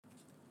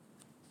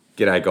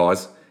G'day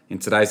guys. In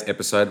today's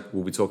episode,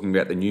 we'll be talking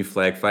about the new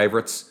flag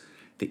favourites,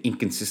 the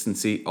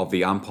inconsistency of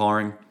the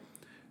umpiring,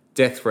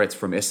 death threats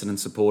from Essendon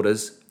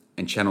supporters,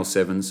 and Channel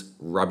 7's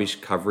rubbish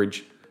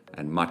coverage,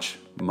 and much,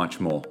 much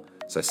more.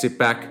 So sit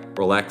back,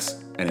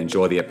 relax, and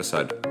enjoy the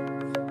episode.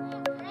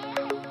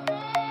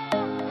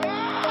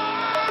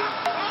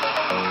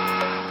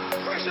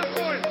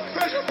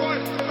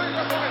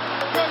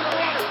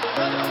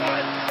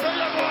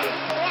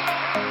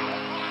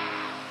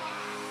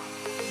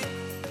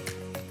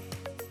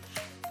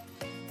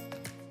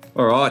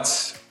 All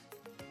right,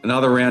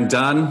 another round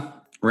done.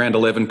 Round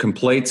 11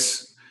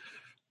 completes.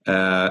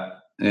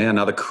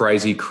 Another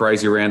crazy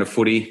round of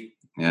footy.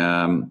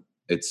 Started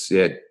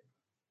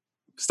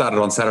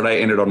on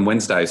Saturday, ended on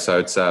Wednesday, so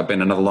it's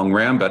been another long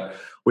round, but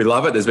we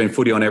love it. There's been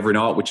footy on every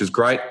night, which is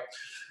great.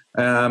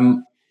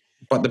 But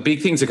the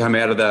big things that come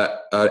out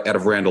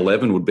of round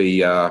 11 would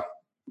be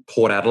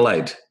Port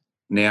Adelaide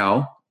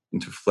now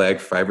into flag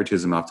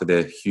favouritism after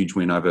their huge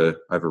win over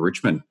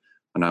Richmond.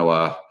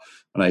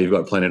 I know you've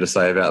got plenty to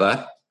say about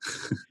that.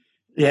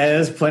 Yeah,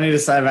 there's plenty to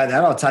say about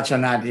that. I'll touch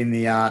on that in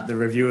the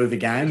review of the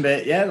game.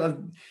 But yeah,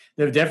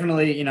 they've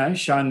definitely,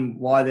 shown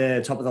why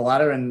they're top of the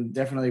ladder and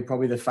definitely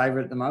probably the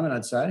favourite at the moment,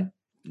 I'd say.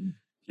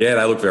 Yeah,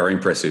 they look very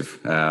impressive.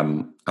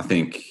 I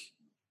think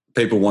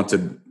people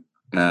wanted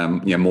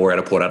more out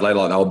of Port Adelaide.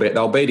 Like they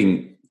were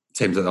beating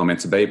teams that they were meant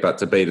to beat, but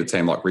to beat a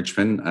team like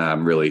Richmond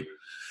really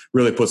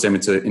puts them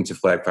into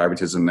flag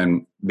favouritism,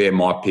 and they're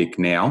my pick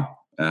now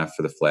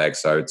for the flag.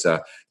 So it's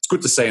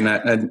good to see,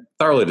 and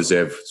thoroughly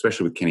deserved,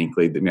 especially with Kenny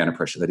Cleed, the amount of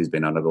pressure that he's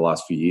been under the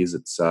last few years.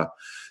 It's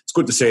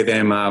good to see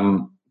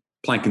them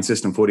playing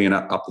consistent footy and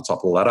up the top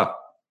of the ladder.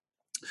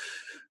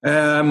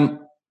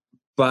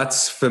 But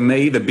for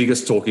me, the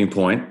biggest talking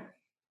point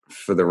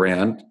for the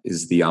round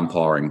is the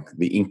umpiring,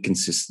 the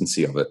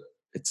inconsistency of it.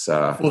 It's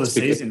for the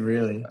season,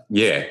 really.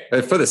 Yeah,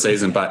 for the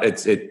season,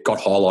 but it got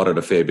highlighted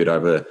a fair bit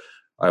over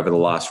the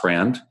last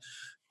round.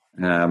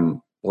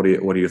 What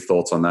are your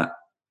thoughts on that?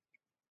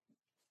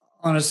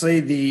 Honestly,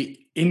 the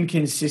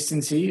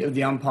inconsistency of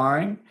the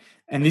umpiring,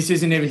 and this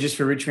isn't even just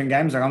for Richmond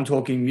games. Like I'm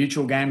talking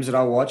mutual games that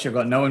I watch. I've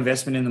got no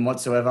investment in them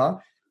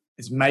whatsoever.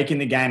 It's making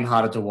the game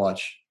harder to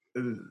watch.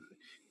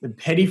 The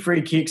petty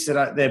free kicks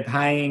that they're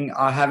paying,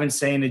 I haven't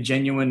seen a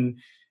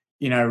genuine,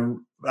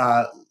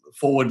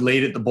 forward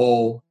lead at the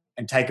ball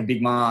and take a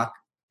big mark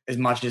as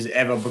much as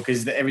ever,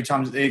 because every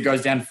time it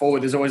goes down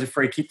forward, there's always a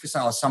free kick for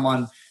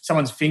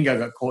someone's finger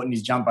got caught in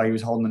his jumper. He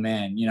was holding the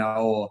man,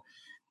 or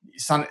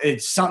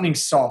it's something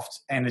soft,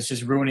 and it's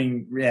just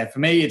ruining. Yeah, for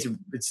me, it's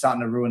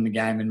starting to ruin the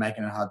game and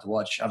making it hard to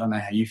watch. I don't know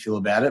how you feel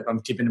about it, but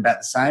I'm tipping about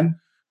the same.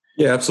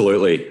 Yeah,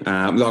 absolutely.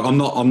 I'm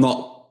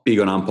not big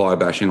on umpire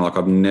bashing. Like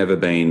I've never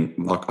been.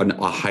 Like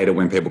I hate it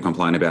when people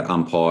complain about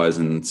umpires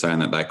and saying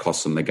that they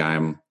cost them the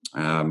game.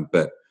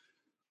 But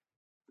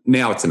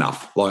now it's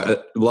enough. Like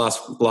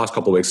last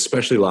couple of weeks,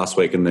 especially last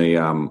week in the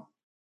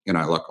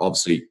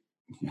obviously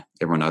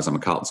everyone knows I'm a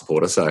Carlton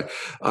supporter. So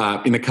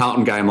in the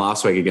Carlton game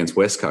last week against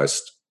West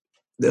Coast,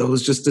 there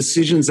was just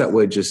decisions that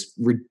were just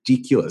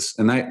ridiculous,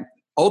 and they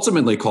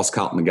ultimately cost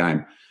Carlton the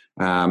game.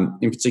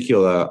 In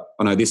particular,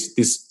 I know this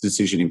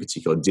decision in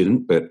particular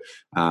didn't, but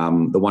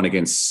the one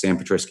against Sam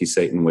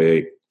Petreski-Seton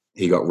where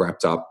he got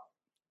wrapped up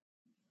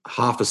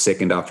half a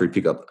second after he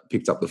picked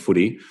up the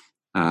footy,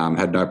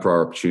 had no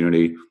prior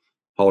opportunity,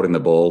 holding the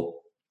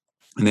ball,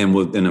 and then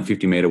a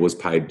 50-metre was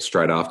paid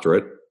straight after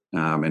it,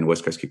 and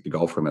West Coast kicked the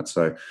goal from it.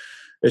 So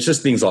it's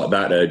just things like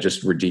that are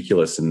just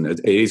ridiculous, and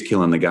it is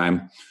killing the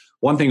game.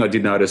 One thing I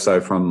did notice, though,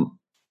 from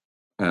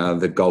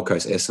the Gold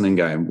Coast Essendon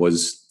game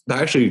was they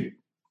actually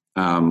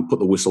put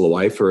the whistle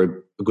away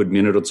for a good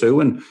minute or two,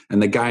 and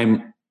the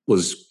game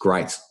was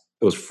great.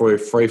 It was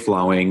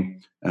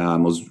free-flowing. It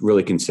was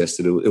really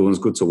contested. It was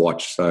good to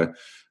watch. So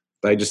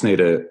they just need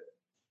to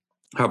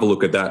have a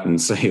look at that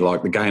and see,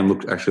 like, the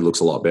game actually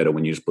looks a lot better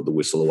when you just put the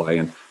whistle away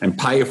and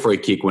pay a free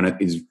kick when it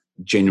is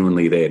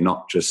genuinely there,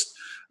 not just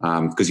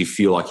because you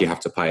feel like you have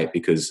to pay it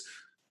because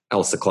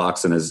Alistair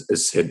Clarkson has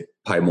said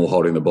pay more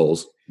holding the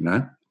balls,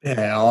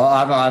 Yeah,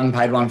 I haven't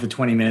paid one for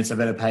 20 minutes. I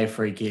better pay a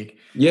free kick.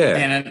 Yeah.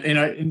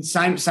 And,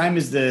 same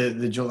as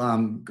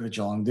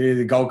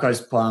the Gold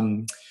Coast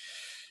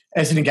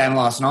Essendon game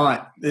last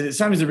night. The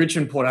same as the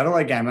Richmond Port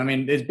Adelaide game. I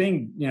mean, it's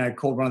been,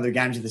 called one of the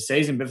games of the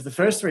season, but for the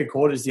first three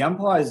quarters, the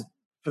umpires,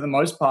 for the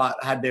most part,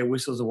 had their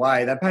whistles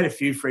away. They paid a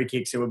few free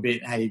kicks that were a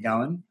bit, how you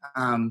going,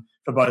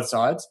 for both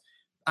sides.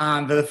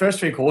 For the first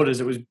three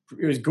quarters, it was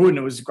good, and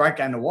it was a great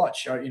game to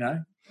watch, at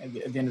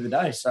the end of the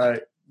day. So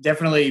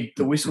definitely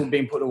the whistle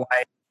being put away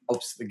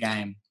helps the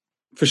game.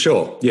 For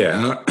sure,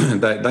 yeah.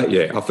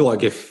 I feel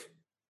like if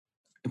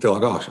I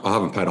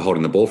haven't paid a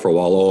holding the ball for a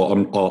while,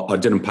 or I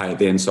didn't pay it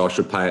then, so I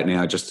should pay it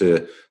now just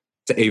to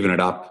even it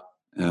up.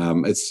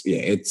 It's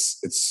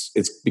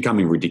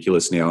becoming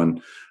ridiculous now,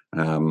 and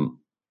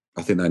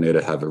I think they need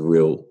to have a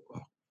real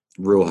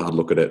hard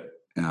look at it.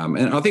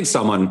 And I think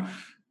someone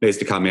needs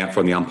to come out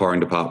from the umpiring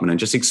department and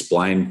just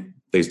explain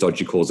these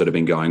dodgy calls that have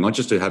been going on,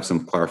 just to have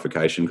some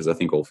clarification, because I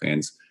think all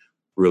fans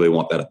really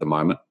want that at the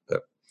moment.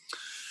 But,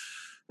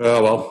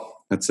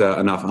 That's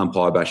enough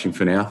umpire bashing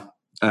for now.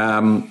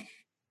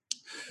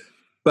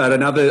 But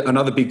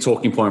another big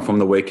talking point from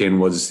the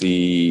weekend was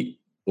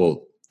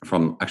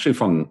from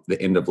the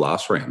end of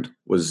last round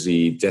was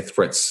the death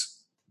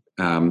threats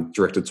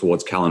directed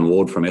towards Callan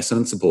Ward from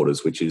Essendon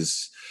supporters, which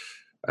is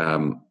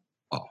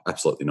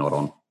absolutely not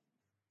on.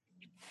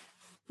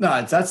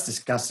 No, that's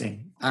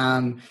disgusting.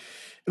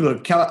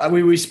 Look,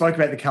 we spoke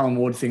about the Callan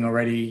Ward thing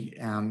already.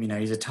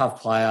 He's a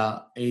tough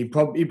player. He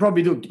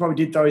probably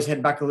did throw his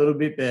head back a little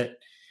bit, but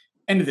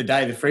end of the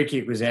day, the free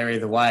kick was area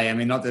of the way. I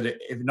mean,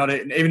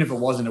 even if it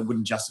wasn't, it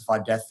wouldn't justify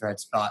death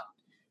threats. But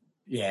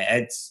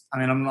yeah,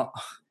 I'm not.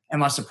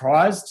 Am I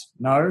surprised?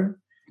 No,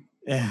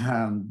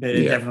 but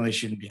it definitely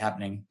shouldn't be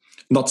happening.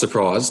 Not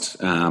surprised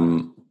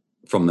from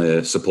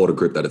the supporter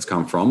group that it's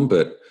come from,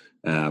 but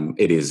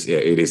it is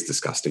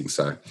disgusting.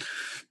 So,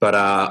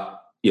 but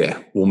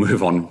we'll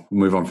move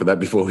on for that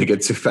before we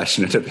get too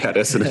passionate about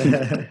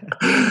Essendon.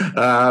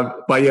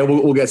 But yeah,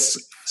 we'll get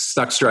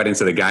stuck straight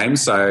into the game.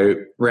 So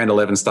round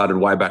 11 started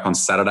way back on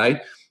Saturday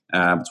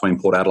between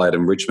Port Adelaide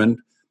and Richmond.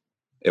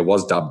 It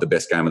was dubbed the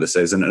best game of the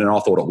season, and I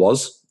thought it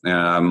was.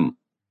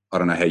 I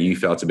don't know how you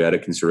felt about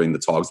it, considering the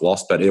Tigers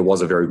lost, but it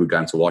was a very good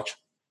game to watch.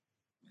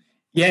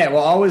 Yeah,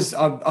 well,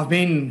 I've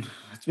been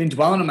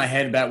dwelling in my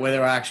head about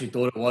whether I actually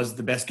thought it was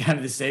the best game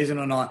of the season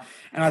or not.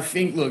 And I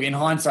think, look, in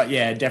hindsight,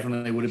 yeah, it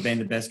definitely would have been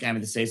the best game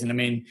of the season. I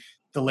mean,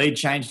 the lead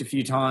changed a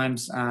few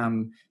times.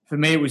 For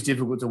me, it was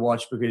difficult to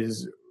watch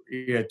because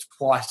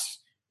twice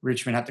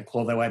Richmond had to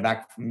claw their way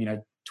back from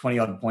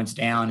 20-odd points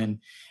down. And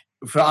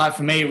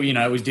for me,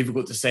 it was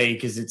difficult to see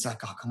because it's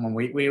like, oh, come on,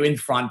 we're in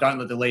front. Don't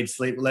let the lead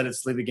slip. Let it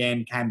slip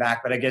again. Came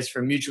back. But I guess for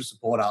a mutual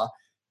supporter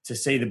to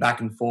see the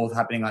back and forth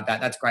happening like that,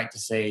 that's great to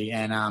see.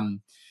 And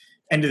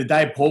end of the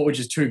day, Port were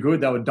just too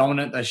good. They were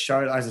dominant. They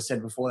showed, as I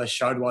said before,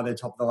 why they're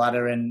top of the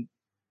ladder and,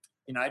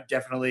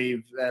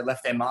 definitely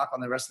left their mark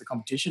on the rest of the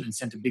competition and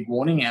sent a big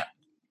warning out.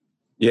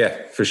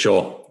 Yeah, for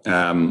sure.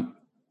 As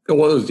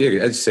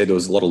you said, there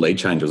was a lot of lead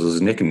changes. It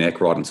was neck and neck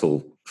right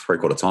until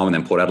three-quarter time, and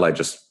then Port Adelaide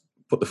just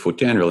put the foot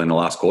down really in the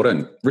last quarter,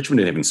 and Richmond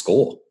didn't even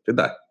score, did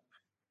they?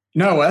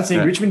 No, well, that's it.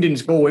 Yeah. Richmond didn't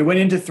score. We went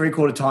into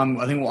three-quarter time,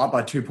 I think we're up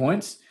by 2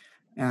 points.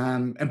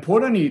 And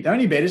Port only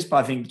beat us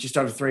by, I think, just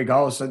over 3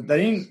 goals. So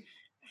they didn't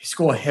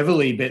score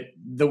heavily, but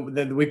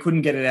we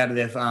couldn't get it out of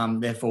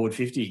their forward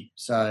 50.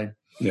 So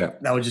yeah,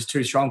 they were just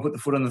too strong, put the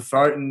foot on the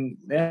throat, and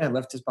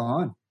left us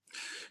behind.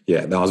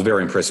 Yeah, that was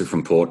very impressive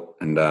from Port,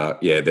 and they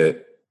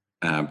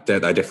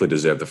definitely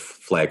deserve the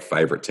flag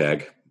favourite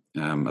tag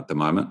at the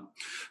moment.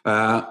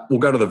 We'll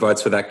go to the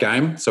votes for that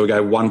game. So we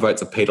go 1 vote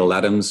to Peter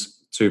Laddams,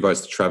 2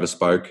 votes to Travis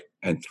Spoke,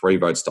 and 3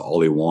 votes to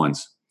Ollie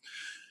Wines.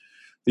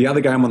 The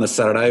other game on the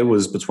Saturday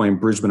was between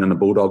Brisbane and the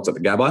Bulldogs at the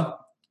Gabba.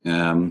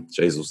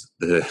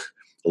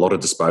 A lot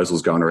of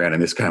disposals going around in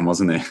this game,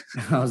 wasn't there?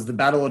 It was the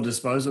battle of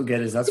disposal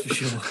getters, that's for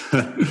sure.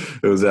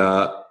 It was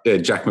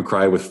Jack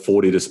Macrae with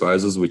 40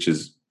 disposals, which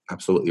is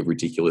absolutely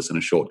ridiculous in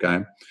a short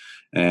game.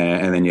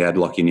 And then you had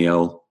Lachie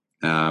Neale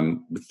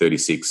with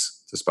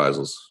 36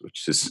 disposals,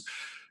 which is...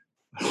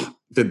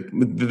 Did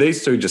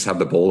these two just have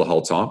the ball the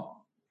whole time?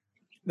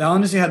 They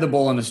honestly had the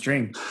ball on a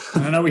string.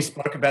 And I know we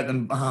spoke about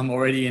them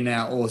already in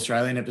our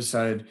All-Australian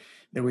episode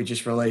that we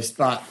just released,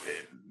 but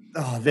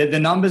the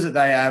numbers that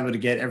they are able to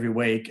get every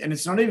week, and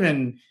it's not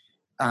even,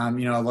 a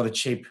lot of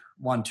cheap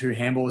 1-2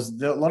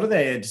 handballs. A lot of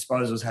their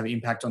disposals have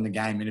impact on the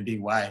game in a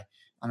big way.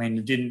 I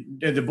mean,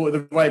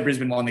 the way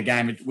Brisbane won the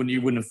game,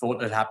 you wouldn't have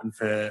thought it happened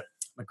for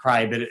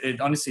Macrae, but it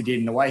honestly did.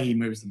 And the way he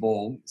moves the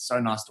ball, it's so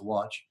nice to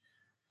watch.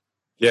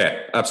 Yeah,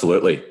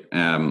 absolutely.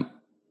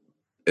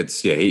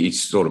 He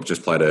sort of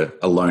just played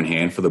a lone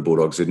hand for the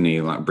Bulldogs, didn't he?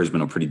 Like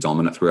Brisbane are pretty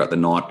dominant throughout the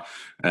night.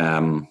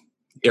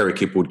 Eric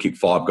Hipwood kicked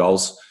 5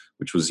 goals,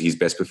 which was his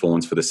best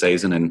performance for the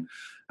season,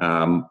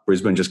 and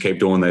Brisbane just keep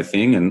doing their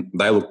thing, and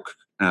they look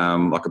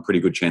like a pretty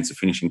good chance of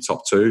finishing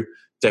top 2,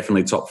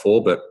 definitely top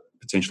 4, but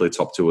potentially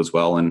top 2 as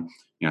well. And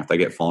if they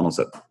get finals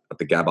at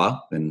the Gabba,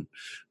 then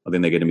I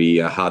think they're going to be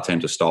a hard team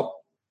to stop.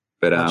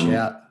 But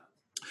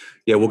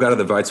we'll go to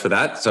the votes for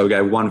that. So we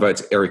go 1 vote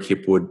to Eric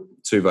Hipwood,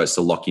 2 votes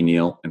to Lachie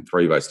Neale, and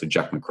 3 votes to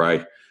Jack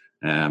Macrae.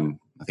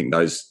 I think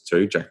those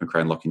two, Jack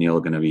Macrae and Lachie Neale,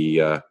 are going to be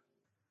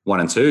 1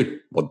 and 2.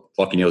 Well,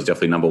 Lachie Neale is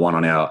definitely number 1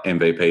 on our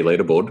MVP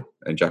leaderboard,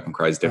 and Jack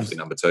Macrae is definitely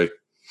number 2.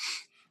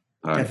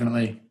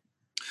 Definitely.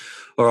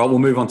 All right, we'll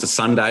move on to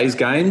Sunday's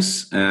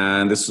games.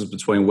 And this was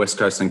between West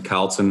Coast and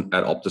Carlton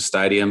at Optus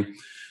Stadium.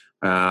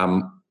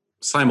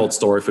 Same old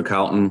story for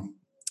Carlton.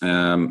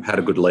 Had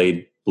a good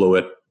lead, blew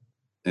it.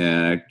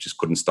 Just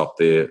couldn't stop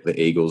the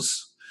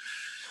Eagles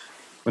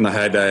when they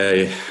had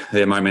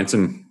their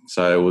momentum.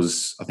 So it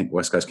was, I think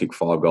West Coast kicked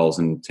 5 goals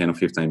in 10 or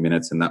 15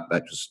 minutes, and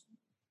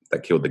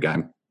that killed the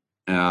game.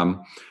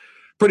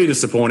 Pretty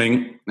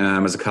disappointing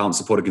as a Carlton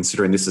supporter,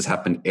 considering this has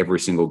happened every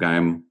single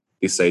game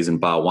this season,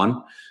 bar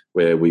one,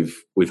 where we've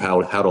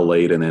held a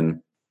lead and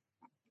then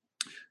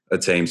a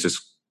team's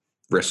just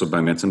wrestled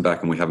momentum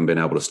back and we haven't been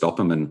able to stop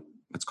them, and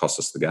it's cost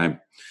us the game.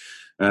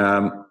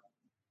 So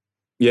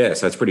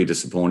it's pretty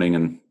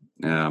disappointing,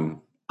 and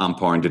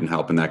umpiring didn't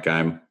help in that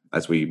game,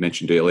 as we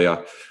mentioned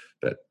earlier.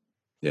 But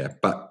Yeah,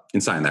 but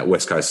in saying that,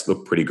 West Coast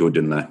looked pretty good,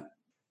 didn't they?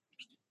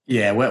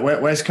 Yeah,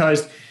 West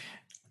Coast,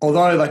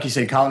 although, like you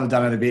said, Carlton have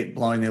done it a bit,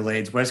 blowing their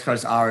leads. West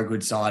Coast are a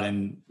good side,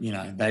 and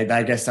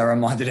they guess they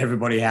reminded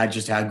everybody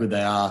just how good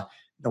they are.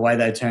 The way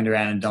they turned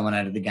around and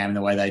dominated the game,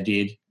 the way they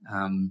did.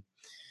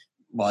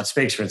 Well, it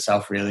speaks for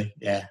itself, really.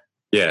 Yeah.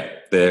 Yeah,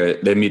 their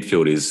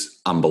midfield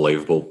is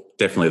unbelievable.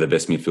 Definitely the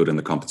best midfield in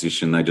the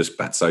competition. They just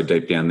bat so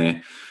deep down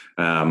there,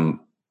 and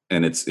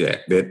it's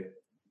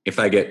if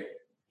they get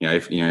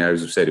as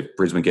we said, if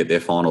Brisbane get their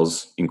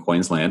finals in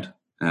Queensland,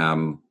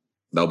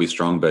 they'll be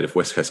strong. But if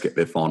West Coast get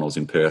their finals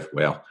in Perth,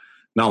 well,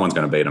 no one's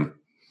going to beat them.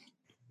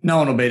 No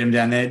one will beat them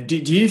down there. Do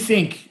you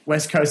think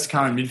West Coast's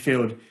current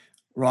midfield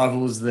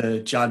rivals the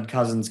Judd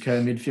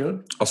Cousins-Kerr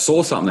midfield? I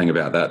saw something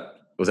about that.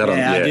 Was that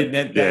I did.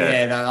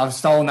 I've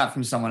stolen that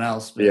from someone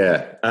else. But.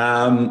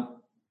 Yeah.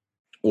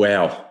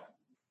 Wow.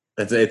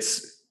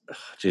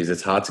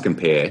 It's hard to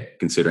compare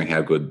considering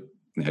how good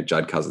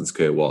Judd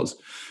Cousins-Kerr was.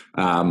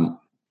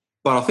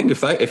 But I think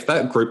if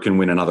that group can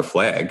win another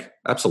flag,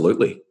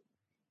 absolutely.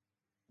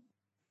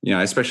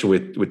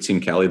 Especially with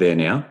Tim Kelly there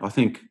now, I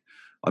think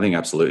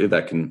absolutely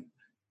that can.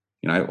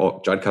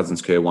 Judd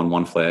Cousins-Kerr won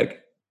one flag.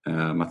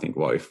 I think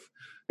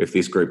if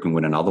this group can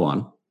win another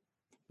one,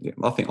 yeah,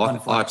 I think I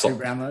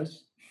absolutely. 2 Brownlows.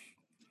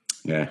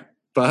 Yeah,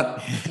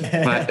 but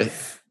mate,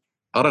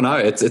 I don't know.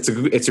 It's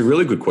a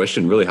really good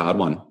question, really hard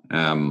one.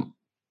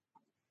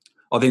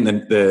 I think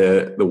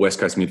the West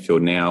Coast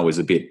midfield now is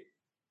a bit,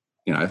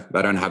 they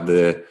don't have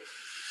the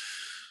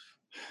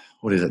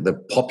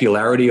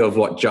popularity of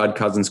what Judd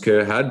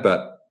Cousins-Kerr had,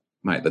 but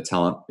mate, the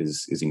talent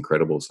is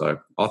incredible. So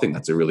I think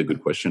that's a really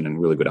good question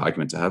and really good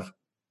argument to have.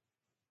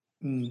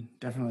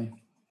 Definitely.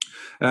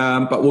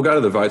 But we'll go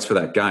to the votes for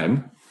that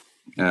game.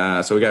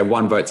 So we gave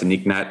 1 vote to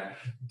Nick Nat,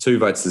 2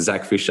 votes to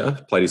Zach Fisher,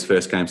 played his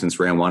first game since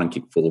round 1 and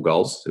kicked 4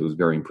 goals. It was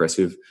very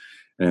impressive.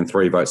 And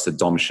 3 votes to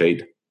Dom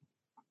Sheed.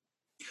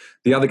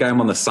 The other game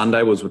on the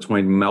Sunday was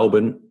between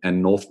Melbourne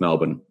and North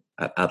Melbourne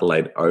at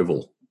Adelaide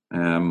Oval.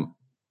 It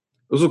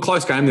was a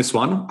close game, this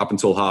one, up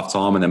until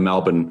half-time, and then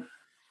Melbourne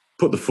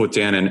put the foot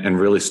down and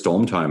really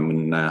stormed home,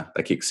 and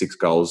they kicked 6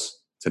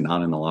 goals to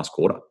none in the last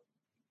quarter.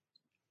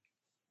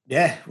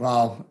 Yeah,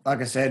 well,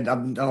 like I said,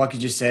 like you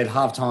just said,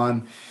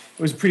 half-time,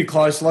 it was a pretty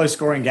close,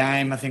 low-scoring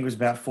game. I think it was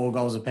about 4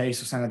 goals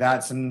apiece or something like that.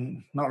 It's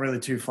not really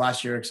too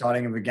flashy or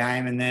exciting of a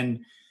game. And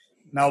then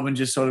Melbourne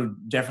just sort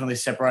of definitely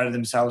separated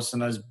themselves from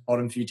those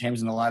bottom few teams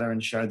in the ladder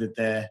and showed that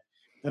they're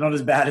not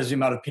as bad as we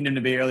might have pinned them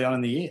to be early on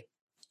in the year.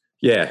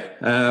 Yeah,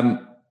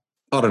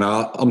 I don't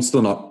know. I'm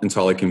still not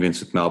entirely convinced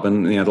with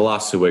Melbourne. The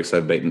last 2 weeks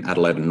they've beaten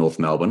Adelaide and North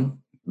Melbourne,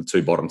 the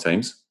 2 bottom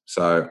teams.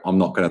 So I'm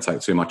not going to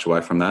take too much away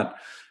from that.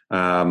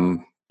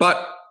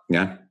 But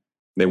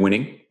they're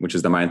winning, which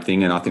is the main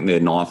thing, and I think they're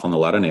 9th on the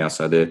ladder now.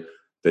 So they're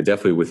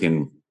definitely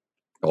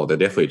they're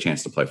definitely a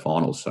chance to play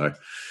finals. So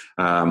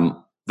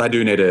they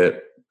do need to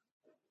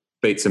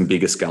beat some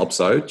bigger scalps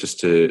though, just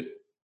to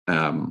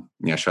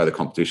show the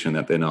competition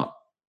that they're not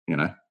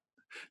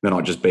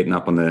just beating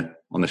up on the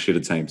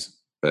shitter teams.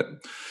 But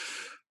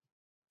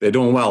they're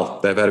doing well.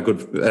 They've had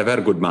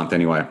a good month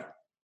anyway.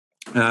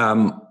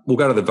 We'll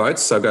go to the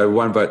votes. So go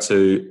 1 vote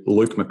to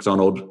Luke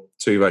McDonald,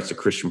 2 votes to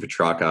Christian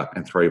Petrarca,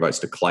 and 3 votes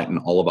to Clayton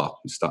Oliver,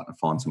 who's starting to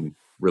find some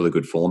really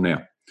good form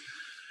now.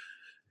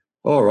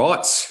 All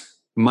right.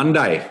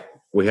 Monday,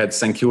 we had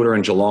St Kilda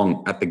and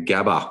Geelong at the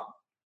Gabba,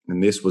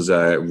 and this was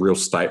a real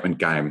statement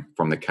game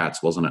from the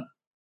Cats, wasn't it?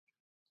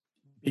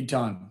 Big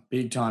time.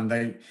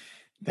 They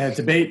had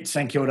to beat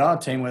St Kilda, a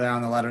team where they're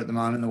on the ladder at the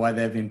moment. The way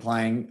they've been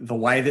playing, the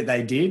way that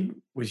they did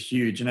was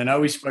huge. And I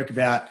know we spoke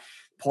about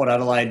Port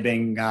Adelaide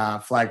being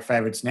flag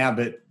favourites now,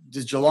 but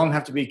does Geelong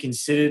have to be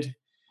considered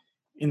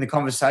in the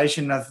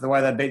conversation of the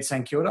way they beat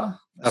St Kilda?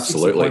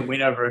 Absolutely. 60-point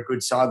win over a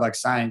good side like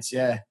Saints,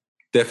 yeah.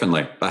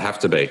 Definitely. They have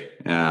to be.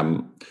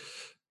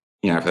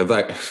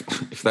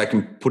 If they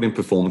can put in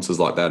performances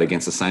like that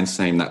against the Saints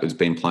team that has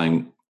been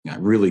playing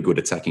really good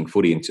attacking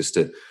footy, and just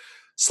to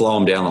slow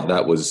them down like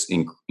that was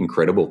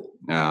incredible.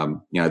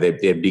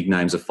 Their big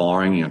names are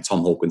firing.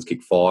 Tom Hawkins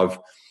kicked 5.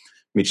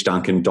 Mitch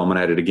Duncan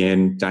dominated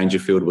again.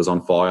 Dangerfield was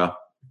on fire.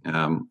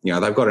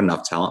 They've got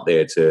enough talent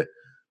there to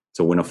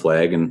win a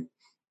flag, and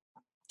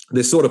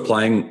they're sort of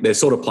playing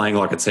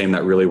like a team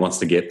that really wants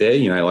to get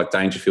there. Like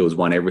Dangerfield's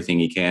won everything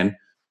he can.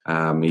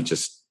 He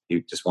just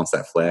wants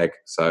that flag.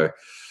 So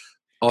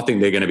I think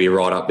they're going to be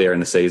right up there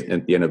in the season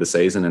at the end of the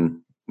season,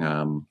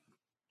 and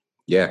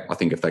I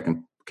think if they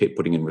can keep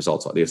putting in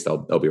results like this,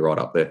 they'll be right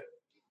up there.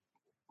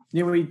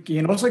 Yeah,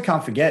 you also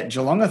can't forget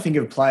Geelong. I think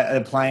are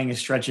playing a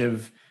stretch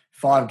of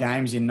 5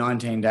 games in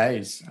 19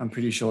 days. I'm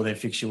pretty sure their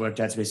fixture worked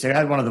out to be. So they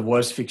had one of the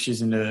worst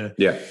fixtures in the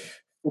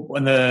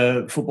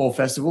football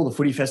festival, the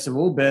footy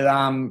festival, but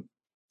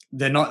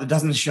they're not. It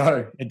doesn't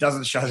show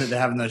that they're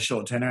having those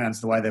short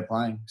turnarounds the way they're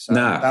playing. So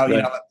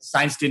the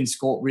Saints didn't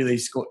score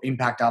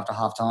impact after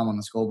half time on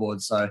the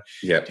scoreboard. So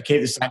to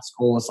keep the Saints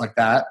scoreless like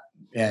that,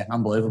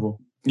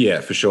 unbelievable.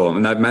 Yeah, for sure.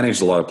 And they've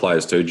managed a lot of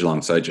players too,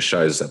 Geelong. So it just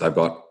shows that they've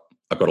got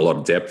a lot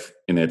of depth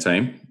in their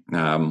team.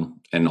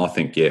 And I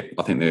think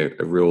they're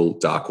a real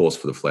dark horse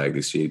for the flag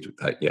this year.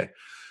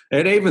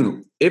 And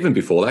even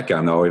before that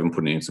game, they were even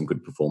putting in some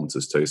good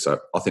performances too. So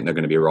I think they're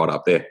going to be right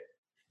up there.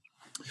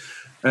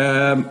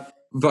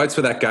 Votes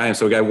for that game.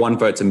 So we gave 1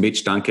 vote to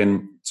Mitch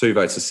Duncan, 2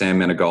 votes to Sam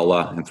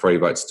Menegola, and 3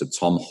 votes to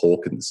Tom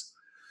Hawkins.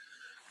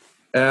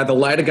 The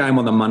later game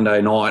on the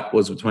Monday night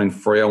was between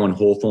Freo and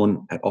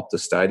Hawthorn at Optus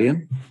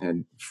Stadium.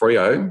 And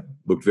Freo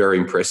looked very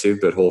impressive,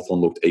 but Hawthorn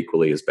looked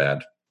equally as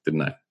bad,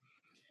 didn't they?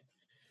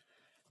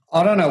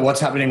 I don't know what's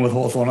happening with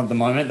Hawthorn at the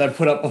moment. They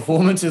put up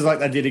performances like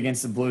they did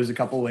against the Blues a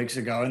couple of weeks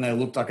ago, and they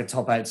looked like a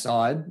top 8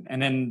 side.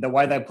 And then the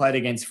way they played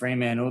against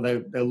Fremantle,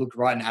 they looked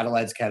right in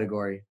Adelaide's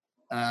category.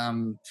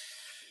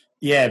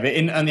 Yeah, but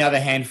on the other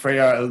hand,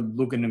 Freo are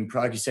looking,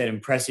 like you said,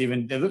 impressive,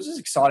 and they're just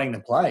exciting to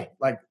play,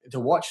 like to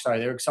watch. Sorry,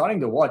 they're exciting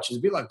to watch. It's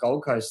a bit like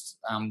Gold Coast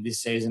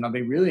this season. I've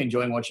been really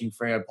enjoying watching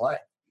Freo play.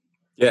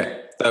 Yeah,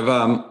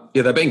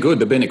 they've been good.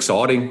 They've been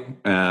exciting.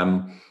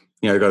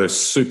 They've got a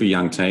super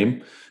young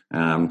team,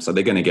 so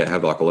they're going to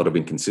have like a lot of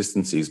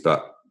inconsistencies.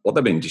 But what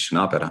they've been dishing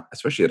up at,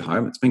 especially at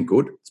home, it's been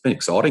good. It's been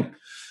exciting,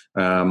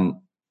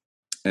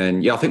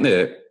 and yeah, I think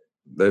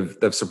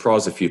they've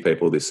surprised a few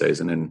people this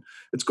season, and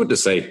it's good to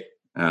see.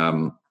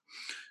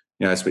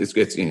 It's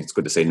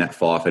good to see Nat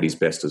Fyfe at his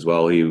best as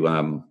well. He,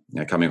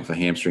 coming off a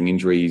hamstring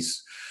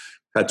injuries,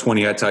 had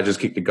 28 touches,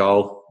 kicked a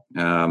goal,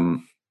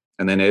 and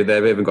then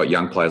they've even got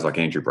young players like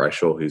Andrew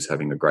Brayshaw, who's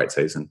having a great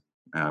season.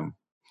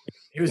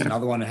 He was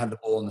another one who had the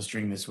ball on the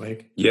string this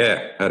week.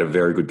 Yeah, had a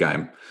very good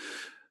game.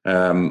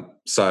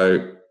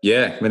 So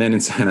yeah, and then in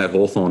saying that,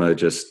 Hawthorn are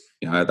just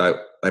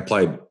they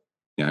played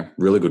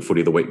really good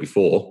footy the week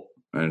before,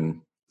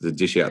 and to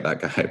dish out that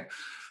game,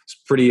 it's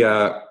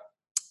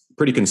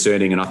pretty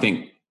concerning, and I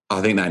think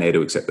they need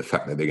to accept the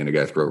fact that they're going to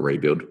go through a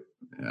rebuild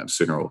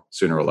sooner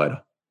or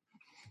later.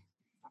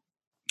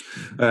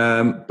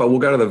 But we'll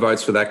go to the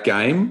votes for that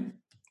game.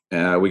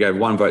 We gave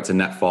 1 vote to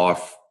Nat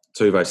Fyfe,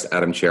 2 votes to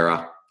Adam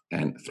Cerra,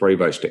 and 3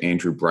 votes to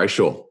Andrew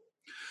Brayshaw.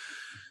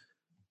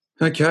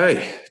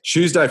 Okay,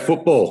 Tuesday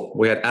football.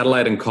 We had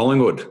Adelaide and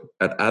Collingwood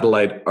at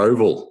Adelaide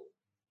Oval.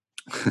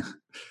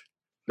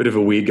 Bit of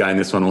a weird game,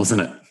 this one,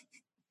 wasn't it?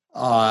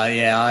 Oh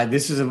yeah,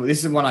 this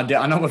is one I do.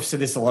 I know we've said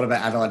this a lot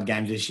about Adelaide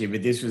games this year,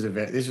 but this was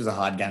a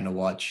hard game to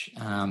watch,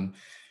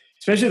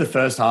 especially the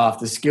first half.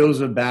 The skills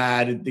were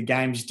bad. The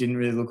game just didn't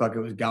really look like it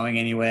was going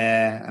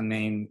anywhere. I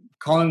mean,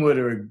 Collingwood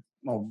are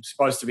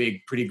supposed to be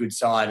a pretty good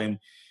side, and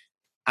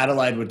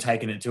Adelaide were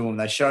taking it to them.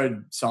 They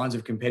showed signs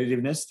of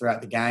competitiveness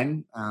throughout the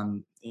game,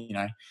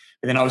 but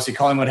then obviously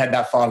Collingwood had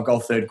that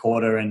 5-goal third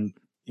quarter and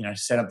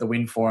set up the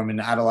win for them,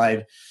 and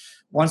Adelaide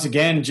once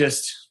again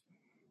just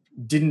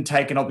didn't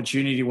take an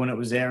opportunity when it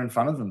was there in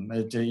front of them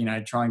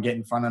to try and get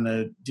in front of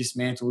a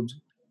dismantled,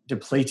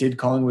 depleted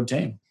Collingwood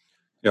team.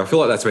 Yeah, I feel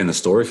like that's been the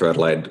story for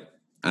Adelaide,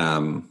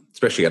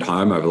 especially at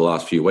home over the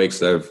last few weeks.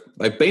 They've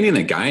been in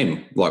a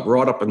game like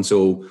right up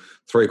until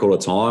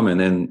 3/4 time, and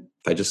then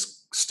they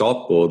just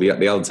stop, or the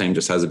other team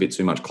just has a bit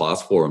too much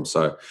class for them.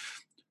 So,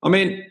 I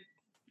mean,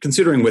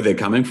 considering where they're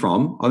coming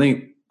from, I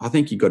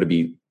think you've got to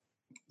be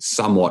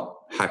somewhat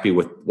happy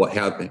with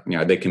how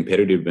their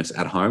competitiveness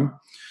at home.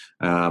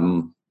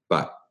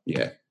 But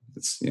yeah,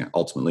 it's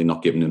ultimately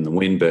not giving them the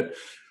win. But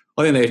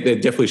I think they're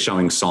definitely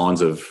showing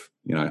signs of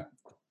that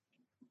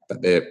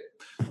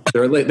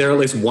they're at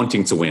least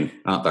wanting to win,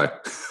 aren't they?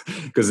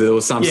 Because there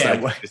was some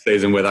stage this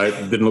season where they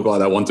didn't look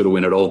like they wanted to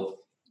win at all.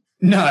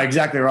 No,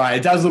 exactly right.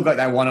 It does look like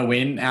they want to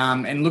win.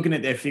 And looking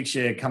at their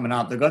fixture coming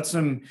up, they've got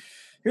some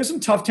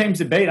tough teams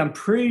to beat. I'm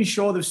pretty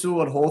sure they've still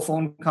got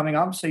Hawthorn coming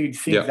up, so you'd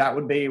think that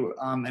would be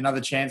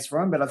another chance for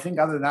them. But I think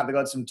other than that, they've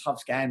got some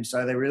tough games,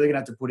 so they're really going to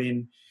have to put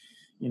in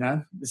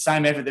the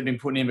same effort they've been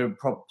putting in,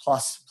 but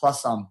plus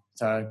some.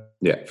 So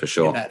yeah, for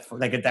sure.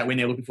 They get that win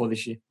they're looking for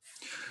this year.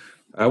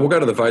 We'll go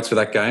to the votes for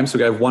that game. So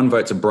we gave 1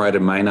 vote to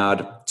Braden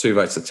Maynard, 2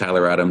 votes to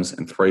Taylor Adams,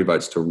 and 3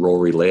 votes to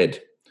Rory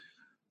Laird.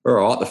 All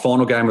right, the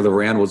final game of the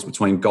round was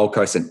between Gold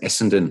Coast and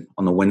Essendon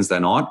on the Wednesday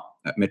night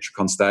at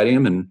Metricon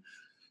Stadium, and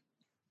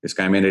this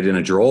game ended in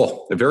a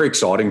draw, a very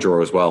exciting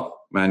draw as well.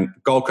 Man,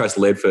 Gold Coast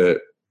led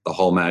for the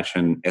whole match,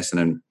 and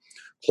Essendon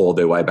clawed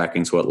their way back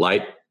into it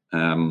late.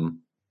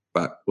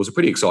 But it was a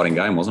pretty exciting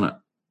game, wasn't it?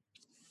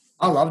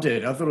 I loved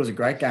it. I thought it was a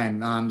great game.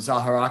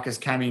 Zaharakis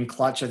came in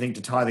clutch, I think,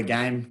 to tie the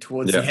game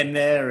towards the end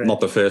there. Not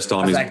the first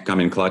time he's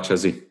come in clutch,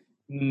 has he?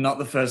 Not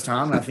the first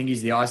time. I think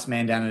he's the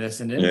Iceman down at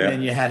Essendon. Yeah.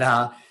 And you had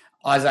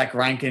Isaac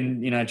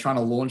Rankin, trying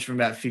to launch from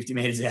about 50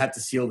 metres out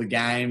to seal the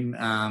game.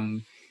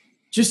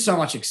 Just so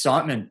much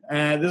excitement.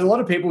 There's a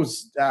lot of people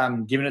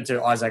giving it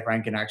to Isaac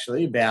Rankin,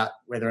 actually, about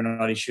whether or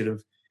not he should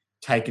have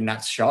taken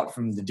that shot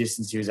from the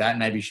distance he was at.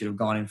 Maybe he should have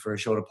gone in for a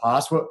shorter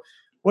pass.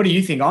 What do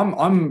you think? I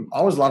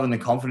was loving the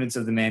confidence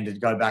of the man to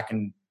go back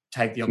and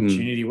take the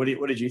opportunity. What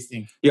did you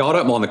think? Yeah, I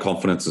don't mind the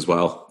confidence as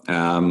well.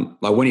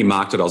 Like when he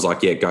marked it, I was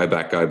like, yeah, go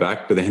back.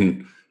 But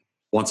then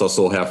once I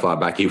saw how far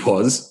back he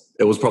was,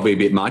 it was probably a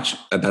bit much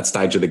at that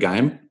stage of the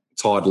game.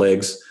 Tired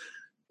legs,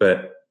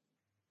 but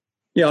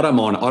yeah, I don't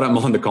mind. I don't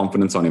mind the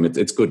confidence on him.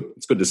 It's good.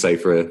 It's good to see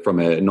from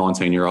a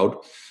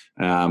 19-year-old.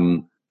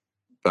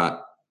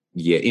 But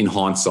yeah, in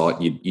hindsight,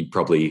 you'd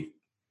probably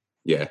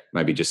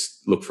maybe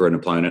just look for an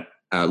opponent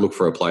look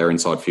for a player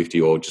inside 50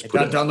 or just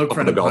put don't look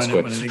for an opponent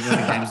when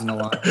the game's in the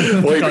line.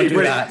 Well, Don't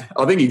do that.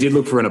 I think he did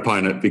look for an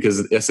opponent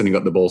because Essendon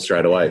got the ball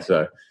straight away.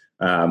 So,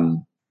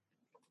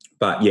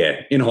 but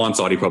yeah, in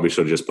hindsight, he probably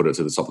should have just put it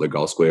to the top of the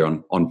goal square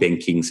on Ben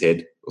King's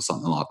head or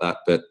something like that.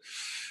 But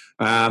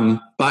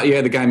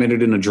yeah, the game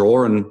ended in a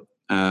draw, and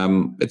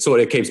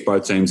it keeps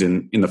both teams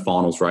in the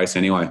finals race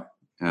anyway.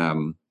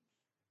 And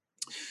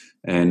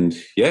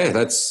yeah,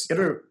 that's.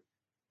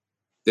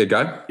 There you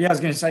go. Yeah, I was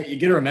going to say, you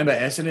got to remember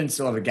Essendon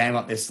still have a game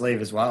up their sleeve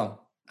as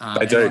well.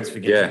 They do,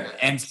 yeah.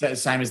 And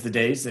same as the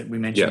D's that we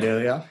mentioned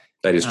earlier.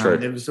 That is true.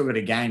 They've still got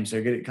a game,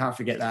 so can't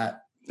forget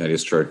that. That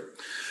is true.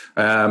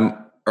 All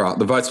right,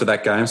 the votes for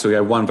that game. So we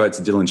have 1 vote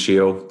to Dylan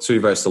Shield, 2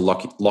 votes to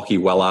Lockie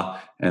Weller,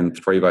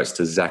 and 3 votes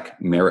to Zach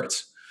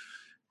Merritt.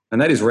 And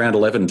that is round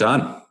 11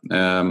 done.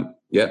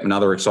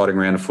 Another exciting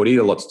round of footy,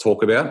 a lot to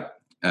talk about.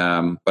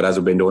 But as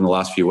we've been doing the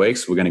last few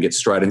weeks, we're going to get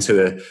straight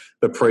into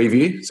the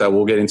preview. So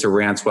we'll get into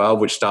round 12,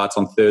 which starts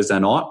on Thursday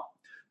night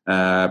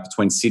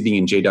between Sydney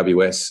and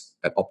GWS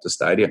at Optus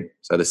Stadium.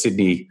 So the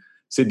Sydney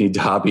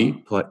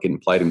derby getting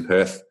played in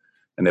Perth,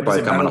 and they're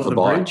both coming off a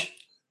bye.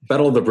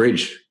 Battle of the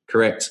Bridge,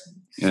 correct.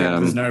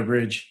 There's no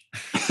bridge.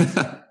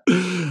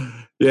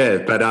 Yeah,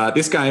 but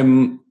this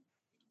game,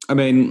 I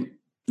mean,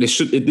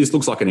 this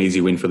looks like an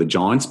easy win for the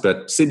Giants,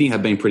 but Sydney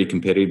have been pretty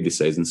competitive this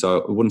season, so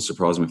it wouldn't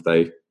surprise them if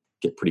they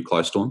get pretty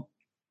close to them.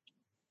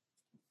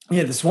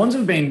 Yeah, the Swans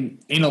have been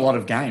in a lot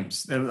of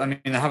games. They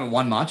haven't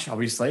won much,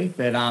 obviously,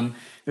 but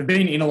they've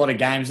been in a lot of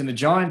games. And the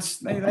Giants,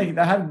 they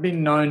have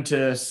been known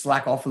to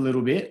slack off a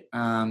little bit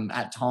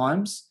at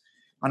times.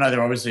 I know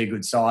they're obviously a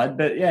good side,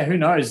 but yeah, who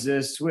knows?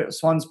 The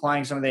Swans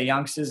playing some of their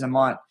youngsters and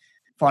might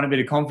find a bit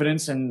of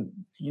confidence, and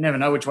you never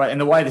know which way. And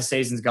the way the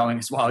season's going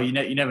as well, you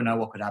never know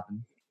what could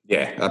happen.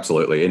 Yeah,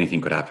 absolutely. Anything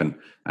could happen.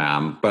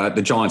 But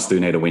the Giants do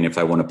need a win if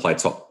they want to play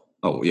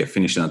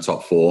finish in the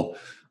top 4.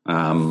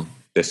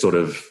 They're sort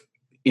of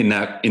in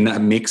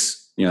that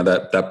mix,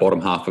 that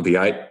bottom half of the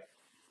 8.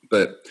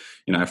 But,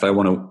 if they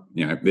want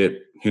to,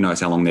 who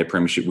knows how long their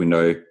premiership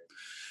window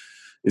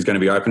is going to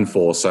be open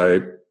for.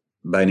 So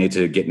they need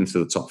to get into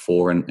the top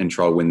 4 and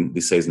try to win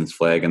this season's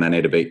flag, and they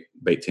need to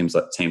beat teams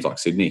like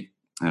Sydney.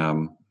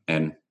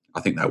 And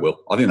I think they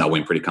will. I think they'll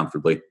win pretty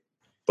comfortably.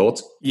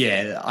 Thoughts?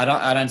 Yeah,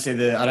 I don't see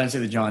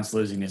the Giants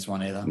losing this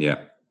one either.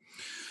 Yeah.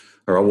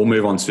 All right, we'll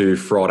move on to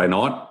Friday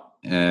night.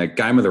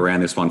 Game of the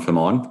round, this one for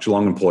mine.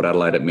 Geelong and Port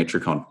Adelaide at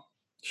Metricon.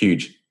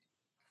 Huge.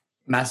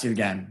 Massive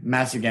game.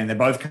 They're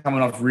both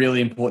coming off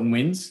really important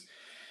wins.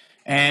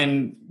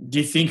 And do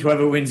you think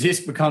whoever wins this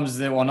becomes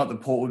not the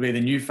Port would be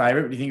the new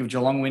favourite, but do you think if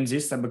Geelong wins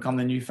this, they'll become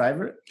the new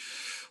favourite?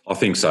 I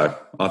think so.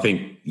 I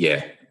think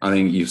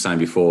you've saying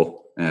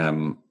before,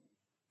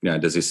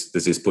 does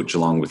this put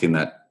Geelong within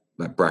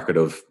that bracket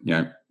of,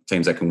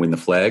 teams that can win the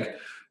flag?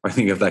 I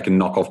think if they can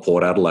knock off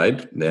Port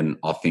Adelaide, then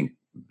I think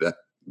that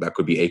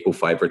could be equal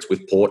favourites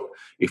with Port,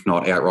 if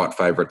not outright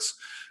favourites.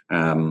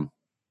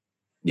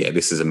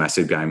 This is a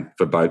massive game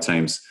for both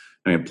teams.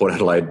 I mean, Port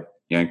Adelaide,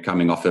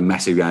 coming off a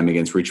massive game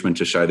against Richmond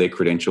to show their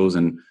credentials,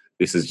 and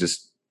this is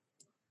just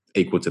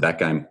equal to that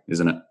game,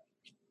 isn't it?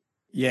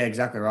 Yeah,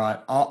 exactly right.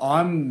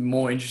 I'm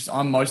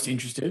most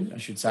interested, I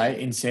should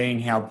say, in seeing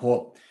how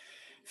Port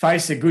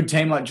face a good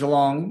team like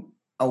Geelong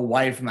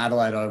away from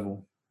Adelaide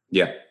Oval.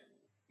 Yeah.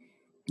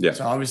 Yeah.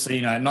 So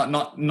obviously, not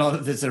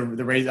that that's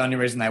the only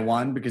reason they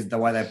won, because the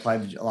way they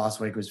played last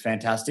week was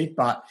fantastic.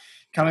 But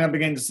coming up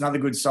against another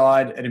good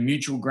side at a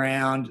neutral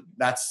ground,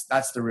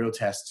 that's the real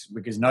test,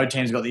 because no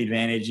team's got the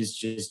advantage. It's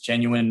just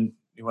genuine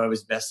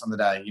whoever's best on the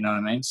day. You know what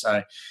I mean?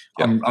 So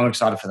yeah. I'm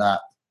excited for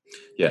that.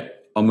 Yeah,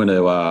 I'm going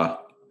to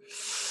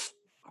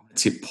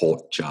tip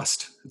Port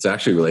just. It's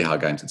actually a really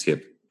hard game to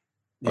tip.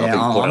 Yeah,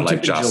 I'm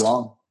tipping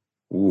Geelong.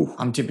 Ooh.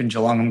 I'm tipping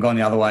Geelong. I'm going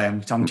the other way.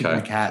 I'm tipping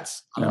the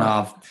Cats. I don't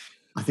know.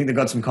 I think they've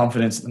got some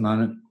confidence at the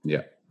moment.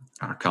 Yeah.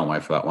 I can't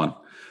wait for that one.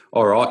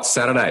 All right,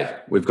 Saturday,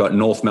 we've got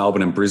North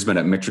Melbourne and Brisbane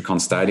at Metricon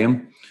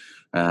Stadium.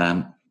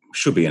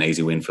 Should be an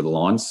easy win for the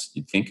Lions,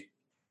 you'd think.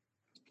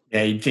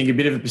 Yeah, you'd think a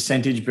bit of a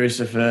percentage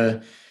booster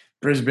for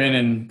Brisbane,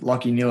 and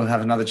Lockie Neal will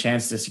have another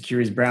chance to secure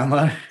his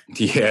Brownlow.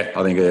 Yeah,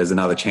 I think there's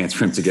another chance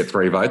for him to get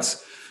 3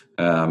 votes.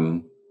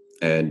 And,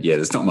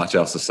 there's not much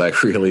else to say,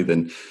 really,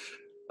 than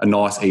a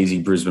nice,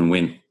 easy Brisbane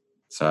win.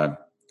 So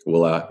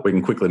we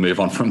can quickly move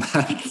on from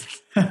that.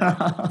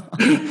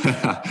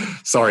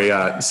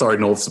 Sorry,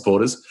 North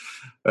supporters.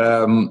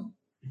 So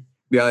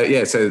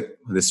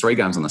there's 3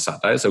 games on the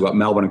Saturday. So we've got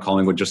Melbourne and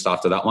Collingwood just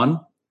after that one.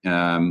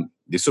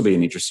 This will be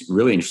an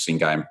really interesting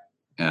game.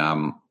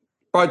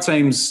 Both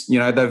teams,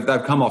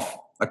 they've come off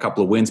a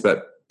couple of wins,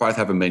 but both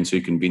haven't been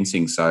too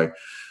convincing. So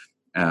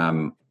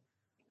the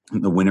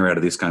winner out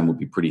of this game will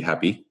be pretty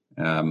happy,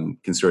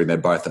 considering they're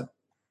both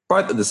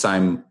at the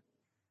same.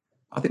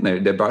 I think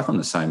they're both on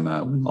the same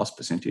win-loss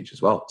percentage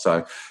as well.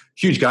 So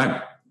huge game,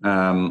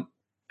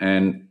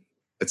 and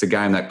it's a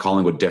game that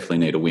Collingwood definitely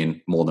need to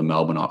win more than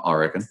Melbourne, I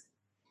reckon.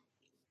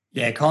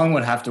 Yeah,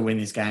 Collingwood have to win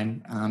this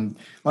game.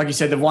 Like you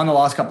said, they've won the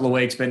last couple of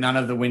weeks, but none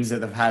of the wins that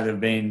they've had have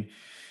been,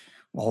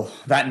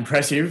 that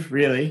impressive,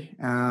 really.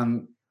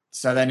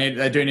 So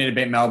they do need to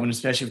beat Melbourne,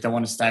 especially if they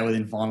want to stay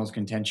within finals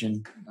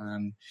contention.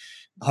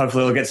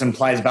 Hopefully they'll get some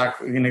players back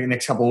in the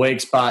next couple of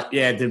weeks. But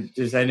yeah,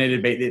 they need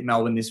to beat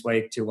Melbourne this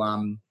week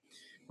to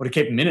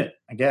keep them in it,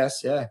 I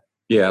guess. Yeah.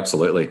 Yeah,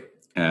 absolutely.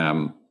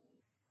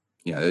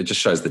 It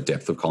just shows the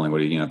depth of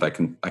Collingwood. They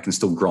can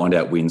still grind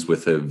out wins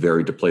with a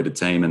very depleted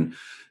team, and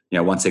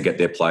once they get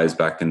their players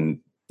back,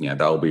 then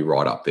they'll be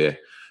right up there.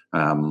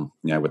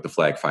 With the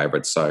flag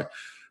favourites. So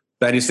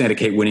they just need to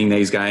keep winning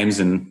these games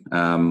and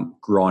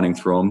grinding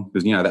through them,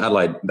 because the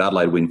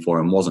Adelaide win for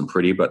them wasn't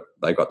pretty, but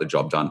they got the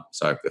job done.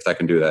 So if they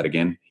can do that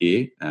again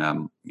here,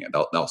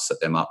 they'll set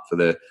them up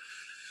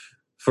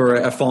for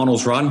a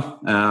finals run.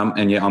 I'm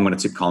going to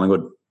tip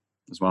Collingwood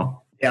as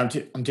well. Yeah,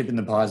 I'm tipping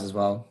the Pies as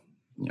well.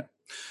 Yeah.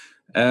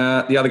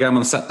 The other game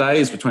on the Saturday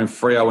is between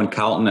Freo and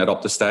Carlton at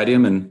Optus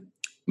Stadium, and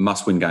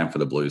must-win game for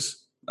the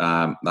Blues. They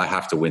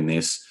have to win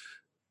this.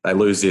 They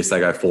lose this,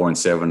 they go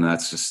 4-7, and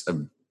that's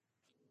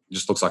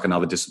just looks like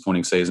another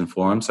disappointing season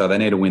for them. So they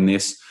need to win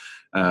this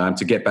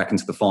to get back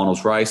into the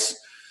finals race.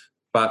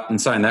 But in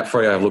saying that,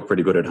 Freo have looked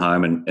pretty good at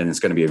home, and it's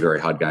going to be a very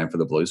hard game for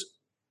the Blues.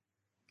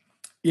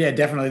 Yeah,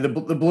 definitely.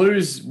 The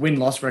Blues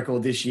win-loss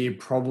record this year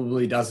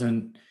probably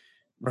doesn't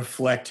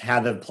reflect how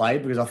they've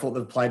played, because I thought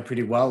they've played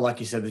pretty well. Like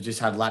you said, they've just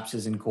had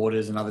lapses in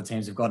quarters and other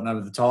teams have gotten over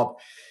the top.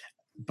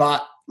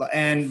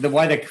 And the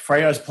way that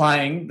Freo's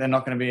playing, they're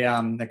not going to be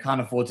they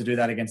can't afford to do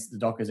that against the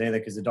Dockers either,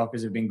 because the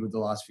Dockers have been good the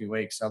last few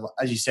weeks. So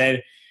as you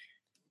said,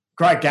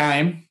 great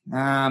game.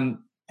 Harry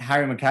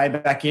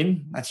McKay back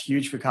in. That's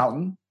huge for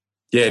Carlton.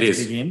 Yeah, it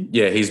is.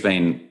 Yeah, he's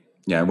been,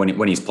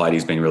 when he's played,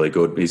 he's been really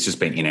good. He's just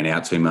been in and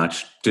out too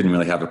much. Didn't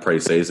really have a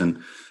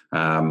pre-season. So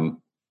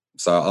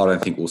I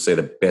don't think we'll see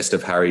the best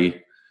of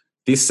Harry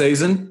this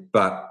season.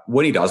 But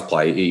when he does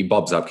play, he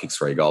bobs up, kicks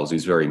 3 goals.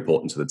 He's very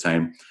important to the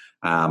team.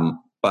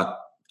 But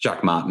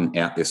Jack Martin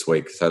out this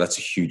week, so that's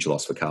a huge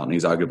loss for Carlton.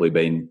 He's arguably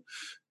been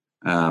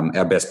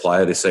our best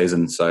player this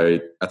season, so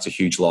that's a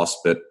huge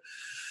loss. But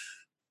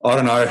I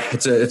don't know.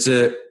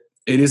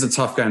 It is a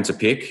tough game to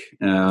pick.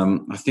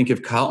 I think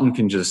if Carlton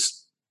can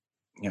just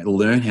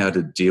learn how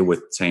to deal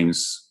with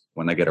teams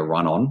when they get a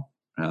run on,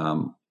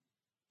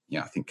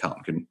 I think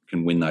Carlton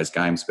can win those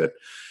games. But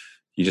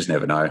you just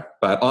never know.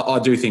 But I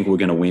do think we're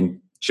going to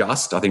win. I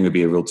think it'll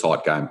be a real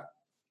tight game.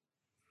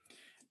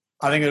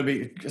 I think it'll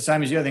be the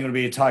same as you. I think it'll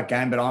be a tight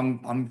game, but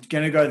I'm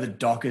going to go the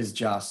Dockers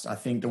just. I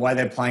think the way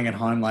they're playing at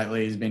home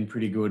lately has been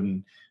pretty good,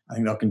 and I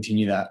think they'll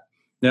continue that.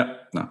 Yeah,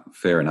 no,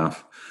 fair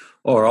enough.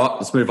 All right,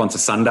 let's move on to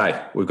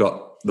Sunday. We've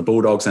got the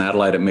Bulldogs and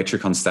Adelaide at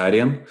Metricon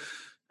Stadium.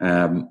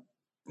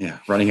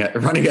 Running out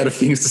of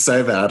things to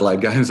say about Adelaide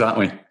games, aren't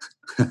we?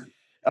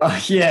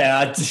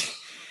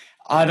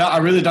 I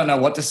really don't know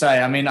what to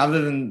say. I mean,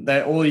 other than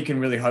that, all you can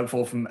really hope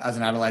for as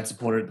an Adelaide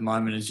supporter at the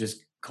moment is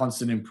just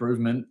constant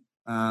improvement.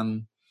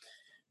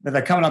 But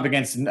they're coming up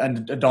against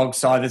a dog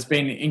side that's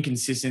been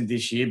inconsistent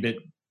this year, but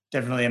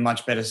definitely a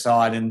much better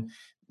side, and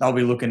they'll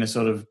be looking to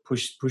sort of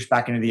push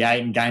back into the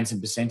 8 and gain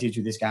some percentage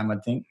with this game, I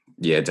think.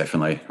 Yeah,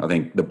 definitely. I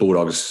think the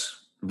Bulldogs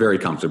very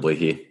comfortably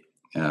here,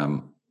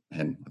 and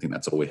I think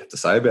that's all we have to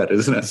say about it,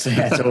 isn't it?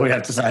 Yeah, that's all we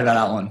have to say about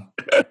that one.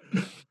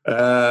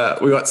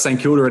 We got St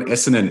Kilda and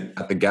Essendon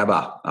at the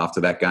Gabba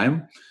after that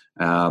game.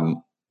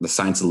 The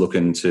Saints are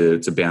looking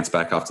to bounce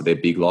back after their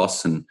big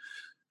loss, and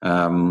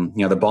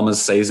the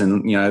Bombers'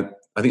 season,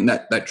 I think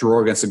that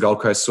draw against the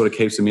Gold Coast sort of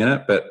keeps them in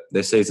it, but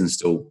their season's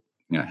still,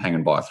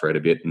 hanging by a thread a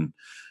bit, and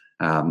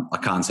I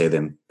can't see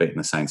them beating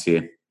the Saints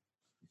here.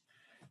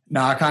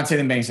 No, I can't see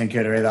them beating St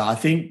Kilda either. I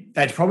think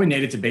they probably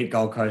needed to beat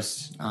Gold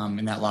Coast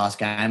in that last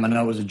game. I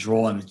know it was a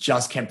draw and it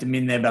just kept them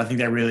in there, but I think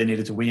they really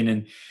needed to win,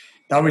 and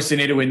they obviously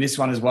need to win this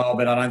one as well,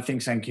 but I don't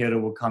think St Kilda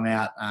will come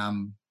out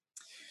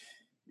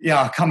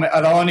they'll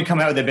only come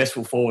out with their best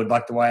foot forward,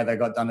 like the way they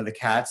got done to the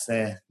Cats.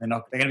 They're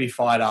going to be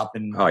fired up,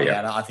 and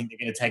I think they're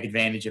going to take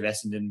advantage of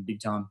Essendon big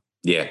time.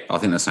 Yeah, I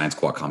think the Saints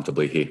quite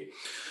comfortably here.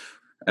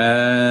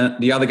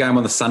 The other game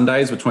on the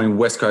Sundays between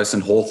West Coast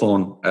and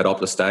Hawthorn at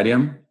Optus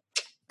Stadium,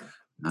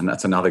 and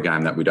that's another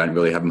game that we don't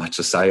really have much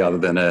to say other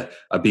than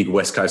a big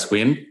West Coast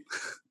win.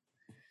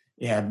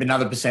 Yeah,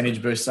 another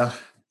percentage booster.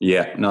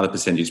 Yeah, another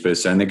percentage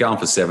booster, and they're going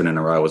for 7 in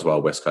a row as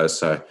well, West Coast.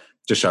 So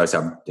just shows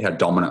how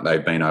dominant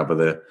they've been over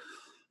the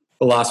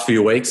last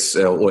few weeks,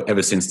 or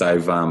ever since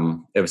they've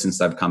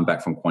come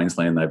back from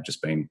Queensland. They've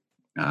just been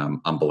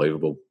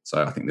unbelievable.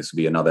 So I think this will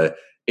be another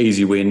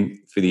easy win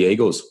for the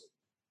Eagles.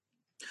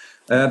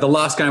 The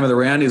last game of the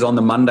round is on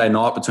the Monday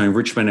night between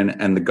Richmond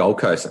and the Gold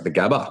Coast at the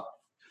Gabba.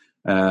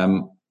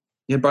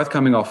 Both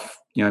coming off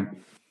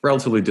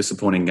relatively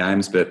disappointing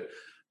games, but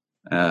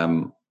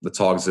the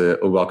Tigers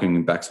are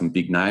welcoming back some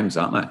big names,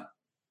 aren't they?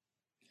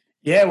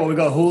 Yeah, well, we've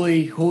got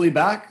Hooley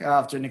back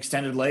after an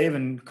extended leave,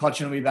 and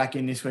Cochin will be back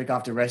in this week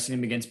after resting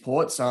him against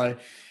Port. So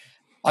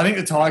I think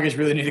the Tigers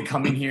really need to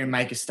come in here and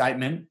make a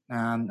statement.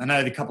 I know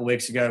a couple of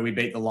weeks ago we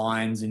beat the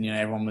Lions, and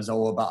everyone was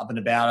all up and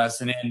about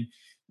us, and then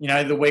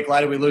the week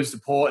later we lose to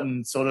Port,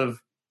 and sort of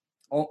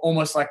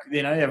almost like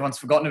everyone's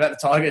forgotten about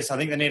the Tigers. So I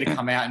think they need to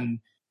come out and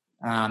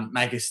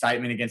make a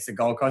statement against the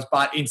Gold Coast.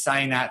 But in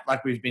saying that,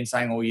 like we've been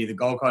saying all year, the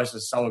Gold Coast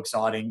is so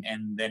exciting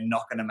and they're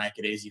not going to make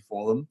it easy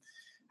for them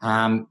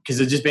because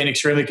they've just been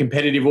extremely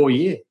competitive all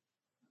year.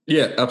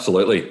 Yeah,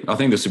 absolutely. I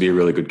think this would be a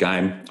really good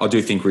game. I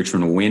do think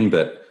Richmond will win,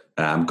 but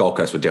Gold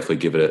Coast would definitely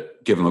give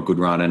them a good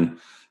run.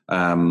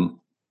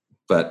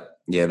 But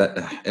yeah,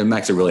 that it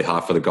makes it really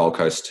hard for the Gold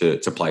Coast to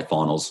play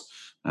finals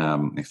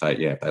if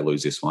they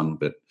lose this one.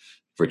 But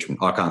Richmond,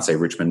 I can't see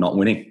Richmond not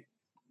winning.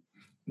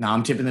 No,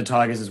 I'm tipping the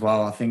Tigers as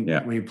well. I think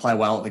we play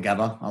well at the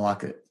Gabba. I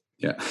like it.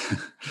 Yeah.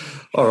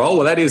 All right.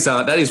 Well, that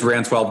is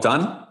round 12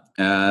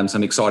 done.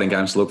 Some exciting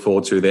games to look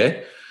forward to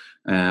there.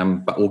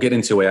 But we'll get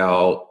into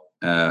our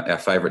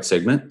favourite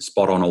segment,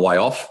 Spot On or Way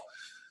Off.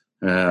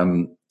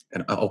 And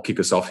I'll kick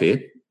us off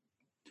here.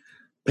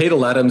 Peter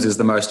Ladhams is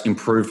the most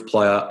improved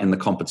player in the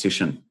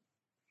competition.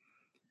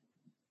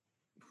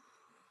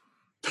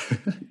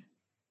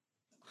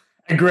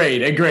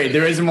 Agreed. The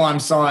reason why I'm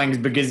sighing is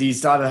because he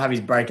started to have his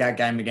breakout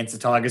game against the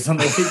Tigers on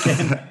the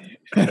weekend.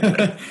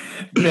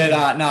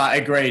 But no,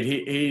 agreed.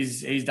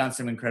 He's done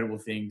some incredible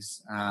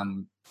things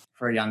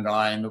for a young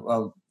guy, and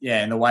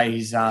the way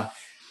he's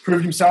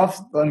proved himself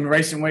in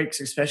recent weeks,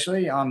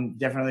 especially.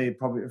 Definitely,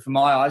 probably for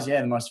my eyes,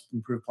 the most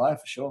improved player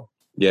for sure.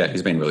 Yeah,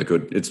 he's been really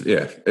good.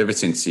 Ever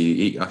since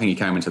I think he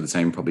came into the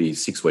team probably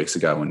 6 weeks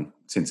ago, and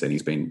since then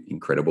he's been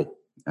incredible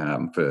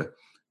for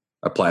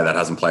a player that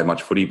hasn't played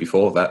much footy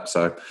before that.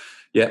 So,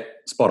 yeah,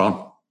 spot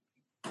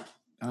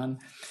on.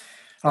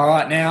 All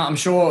right, now I'm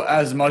sure,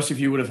 as most of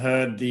you would have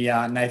heard, the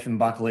Nathan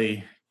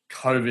Buckley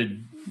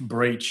COVID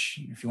breach,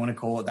 if you want to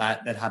call it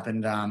that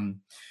happened at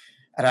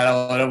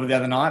Adelaide the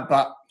other night.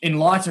 But in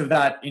light of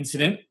that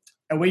incident,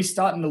 we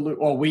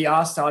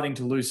are starting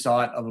to lose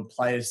sight of a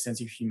player's sense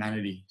of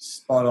humanity.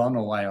 Spot on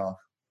or way off?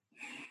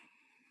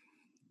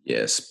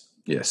 Yes,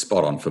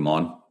 spot on for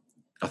mine.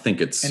 I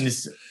think it's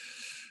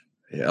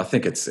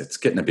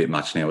getting a bit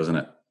much now, isn't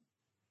it?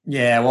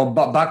 Yeah, well,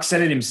 Buck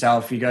said it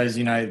himself. He goes,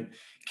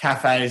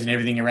 cafes and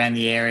everything around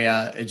the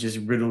area are just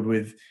riddled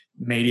with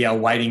media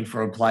waiting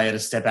for a player to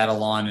step out of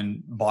line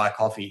and buy a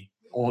coffee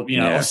or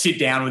sit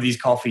down with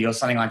his coffee or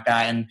something like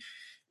that. And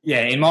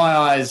yeah, in my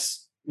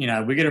eyes, we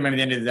got to remember at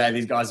the end of the day,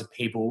 these guys are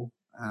people.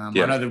 I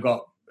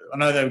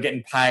know they're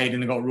getting paid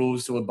and they've got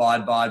rules to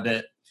abide by,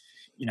 but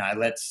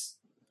let's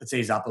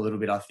ease up a little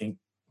bit, I think.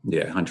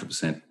 Yeah,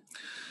 100%.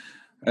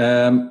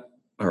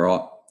 All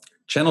right.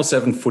 Channel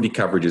 7 footy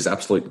coverage is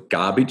absolute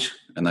garbage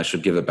and they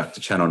should give it back to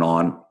Channel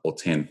 9 or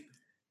 10.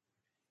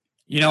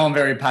 I'm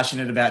very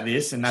passionate about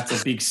this, and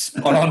that's a big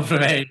spot on for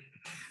me.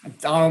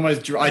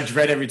 I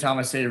dread every time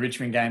I see a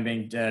Richmond game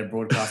being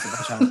broadcasted by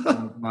Channel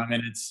 7 at the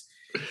moment.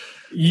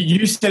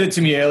 You said it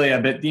to me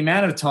earlier, but the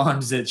amount of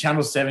times that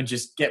Channel 7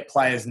 just get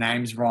players'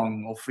 names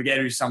wrong or forget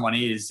who someone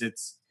is,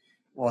 it's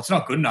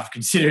not good enough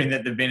considering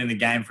that they've been in the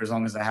game for as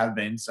long as they have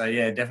been. So,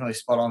 yeah, definitely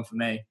spot on for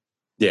me.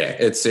 Yeah,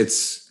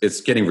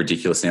 it's getting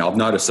ridiculous now. I've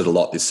noticed it a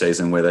lot this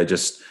season where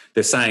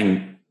they're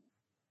saying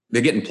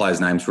they're getting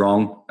players' names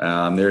wrong.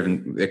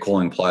 They're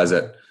calling players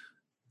that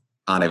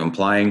aren't even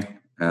playing.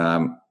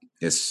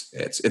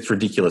 It's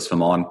ridiculous for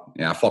mine.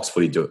 Fox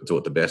Footy do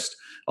it the best.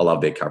 I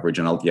love their coverage,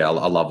 and I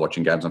love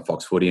watching games on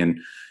Fox Footy. And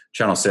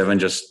Channel 7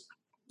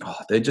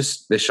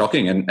 they're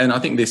shocking. And I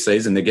think this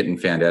season they're getting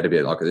found out a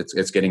bit. Like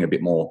it's getting a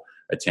bit more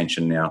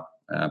attention now.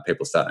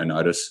 People are starting to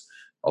notice.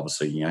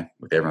 Obviously,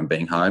 with everyone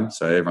being home,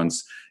 so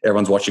everyone's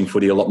watching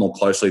footy a lot more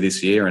closely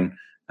this year. And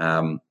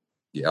I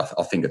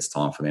think it's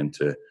time for them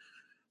to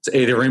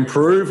either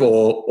improve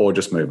or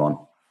just move on.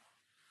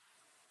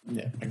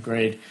 Yeah,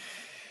 agreed.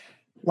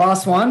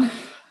 Last one.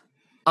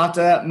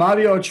 After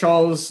Mabior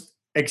Chol's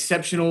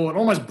exceptional and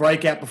almost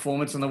breakout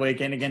performance on the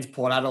weekend against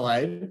Port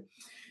Adelaide,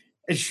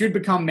 it should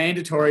become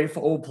mandatory for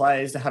all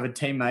players to have a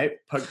teammate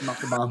poke them up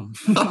the bum.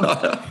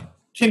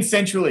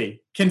 Consensually.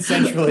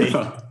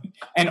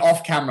 And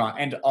off camera.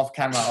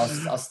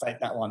 I'll state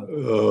that one.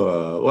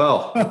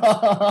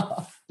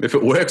 Well, if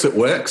it works, it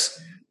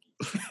works.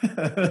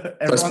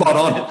 So spot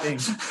on.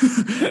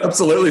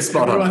 Absolutely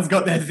spot on. Everyone's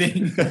got their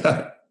thing.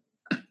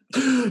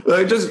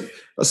 Just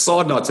a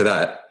side note to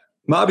that,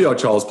 Mabior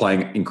Chol's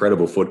playing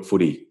incredible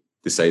footy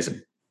this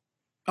season.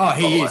 Oh,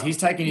 he is. He's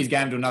taking his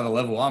game to another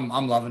level.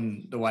 I'm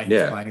loving the way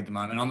he's playing at the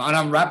moment.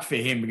 I'm wrapped for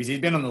him because he's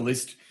been on the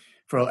list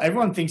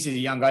everyone thinks he's a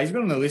young guy. He's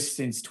been on the list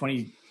since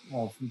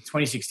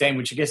 2016,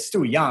 which I guess is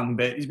still young,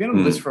 but he's been on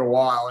the list for a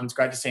while, and it's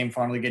great to see him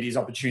finally get his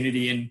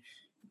opportunity, and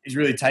he's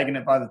really taking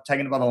it by the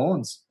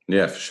horns.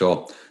 Yeah, for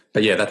sure.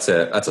 But yeah, that's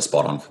a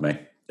spot on for me.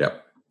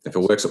 Yep. If it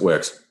works, it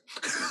works.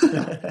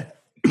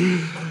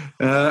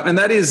 And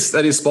that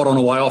is spot on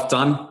or way off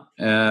done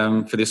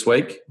for this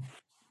week.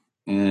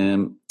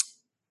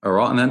 All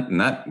right,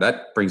 and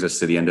that brings us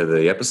to the end of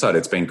the episode.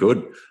 It's been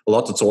good. A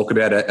lot to talk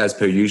about as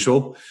per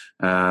usual.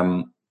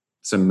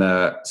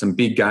 Some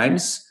big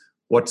games.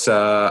 What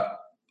are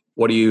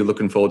you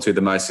looking forward to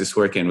the most this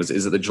weekend?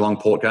 Is it the Geelong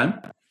Port game?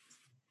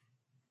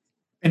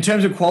 In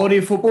terms of quality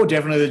of football,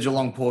 definitely the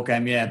Geelong Port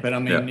game, yeah. But I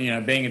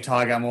mean, being a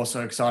Tiger, I'm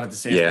also excited to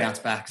see it bounce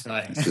back.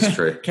 So this is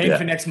true. Keen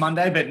for next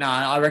Monday, but no,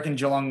 I reckon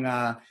Geelong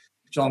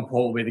Port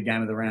will be the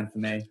game of the round for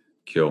me.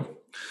 Cool.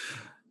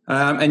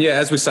 And yeah,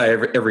 as we say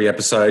every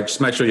episode, just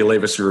make sure you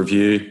leave us a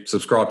review,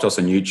 subscribe to us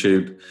on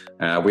YouTube.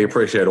 We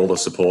appreciate all the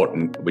support,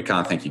 and we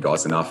can't thank you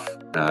guys enough.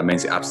 It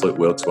means the absolute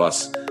world to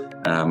us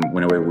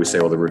whenever we see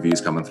all the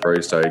reviews coming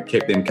through. So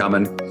keep them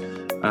coming.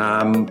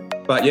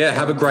 But yeah,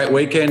 have a great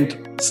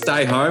weekend.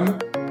 Stay home,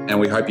 and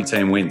we hope your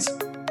team wins.